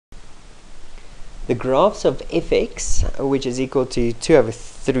The graphs of fx, which is equal to 2 over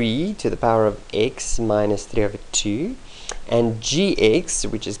 3 to the power of x minus 3 over 2, and gx,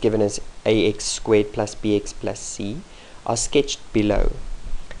 which is given as ax squared plus bx plus c, are sketched below.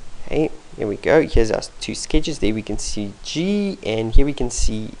 Okay, here we go. Here's our two sketches. There we can see g, and here we can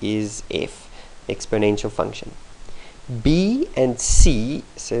see is f, the exponential function. B and c,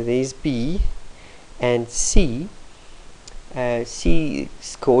 so there's b and c,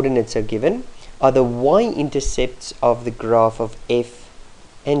 c's coordinates are given, are the y-intercepts of the graph of f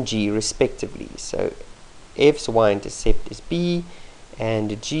and g respectively. So f's y-intercept is b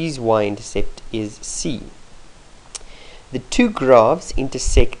and g's y-intercept is c. The two graphs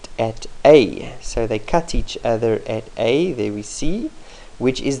intersect at A, so they cut each other at A, there we see,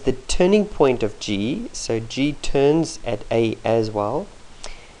 which is the turning point of G, so G turns at A as well,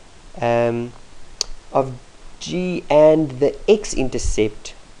 of G, and the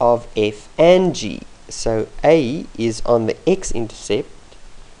x-intercept of F and G. So A is on the x-intercept,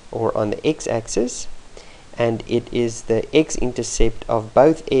 or on the x-axis, and it is the x-intercept of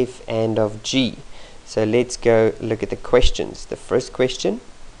both F and of G. So let's go look at the questions. The first question: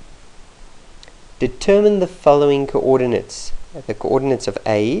 determine the following coordinates. The coordinates of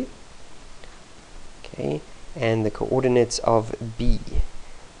A, okay, and the coordinates of B,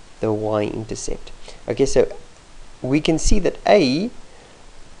 the y-intercept. Okay, so we can see that A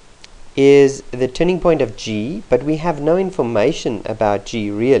is the turning point of G, but we have no information about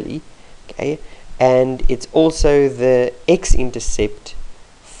G really, okay, and it's also the x-intercept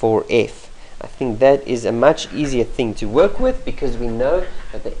for F. I think that is a much easier thing to work with, because we know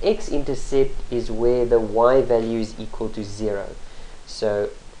that the x-intercept is where the y value is equal to 0.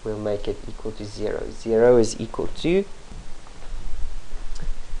 So we'll make it equal to 0. 0 is equal to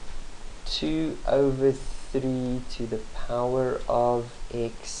 2 over 3 to the power of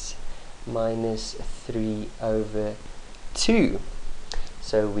x minus 3 over 2.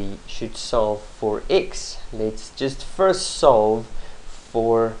 So we should solve for x. Let's just first solve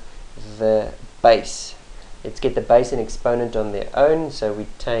for the base. Let's get the base and exponent on their own. So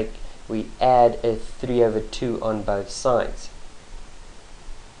we add a 3 over 2 on both sides.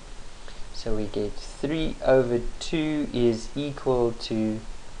 So we get 3 over 2 is equal to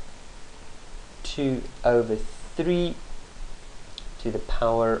 2 over 3 to the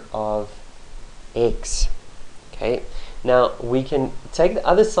power of x. Okay, now we can take the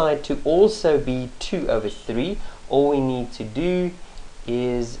other side to also be 2 over 3. All we need to do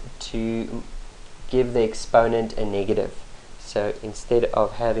is to give the exponent a negative. So instead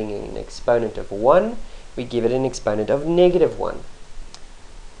of having an exponent of 1, we give it an exponent of negative 1.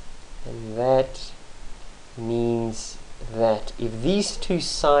 And that means that if these two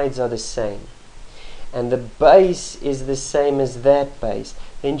sides are the same, and the base is the same as that base,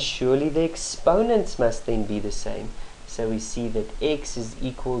 then surely the exponents must then be the same. So we see that x is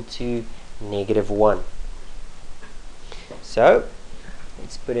equal to negative 1. So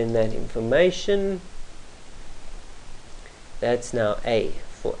let's put in that information. That's now A.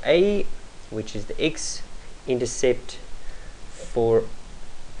 For A, which is the x-intercept for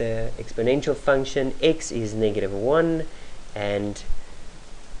the exponential function, x is negative 1 and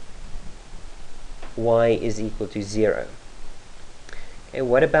y is equal to 0. Okay,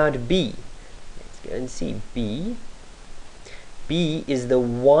 what about B? Let's go and see B. B is the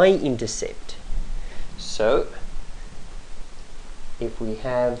y-intercept. So if we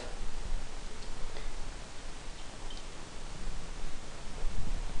have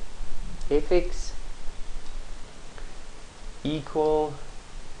fx equal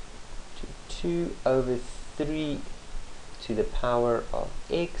to 2 over 3 to the power of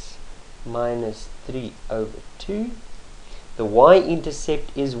x minus 3 over 2, the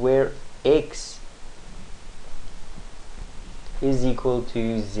y-intercept is where x is equal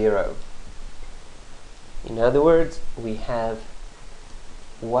to 0. In other words, we have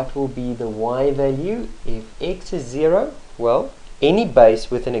what will be the y value if x is 0? Well, any base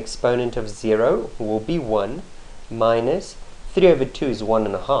with an exponent of 0 will be 1, minus 3 over 2 is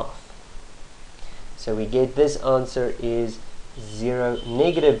 1.5. So we get this answer is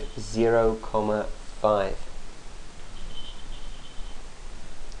negative 0.5.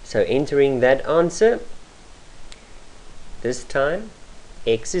 So entering that answer, this time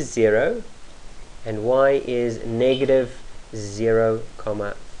x is 0 and y is negative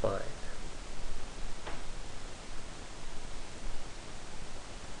 0.5.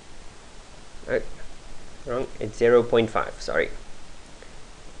 Wrong, it's 0.5, sorry.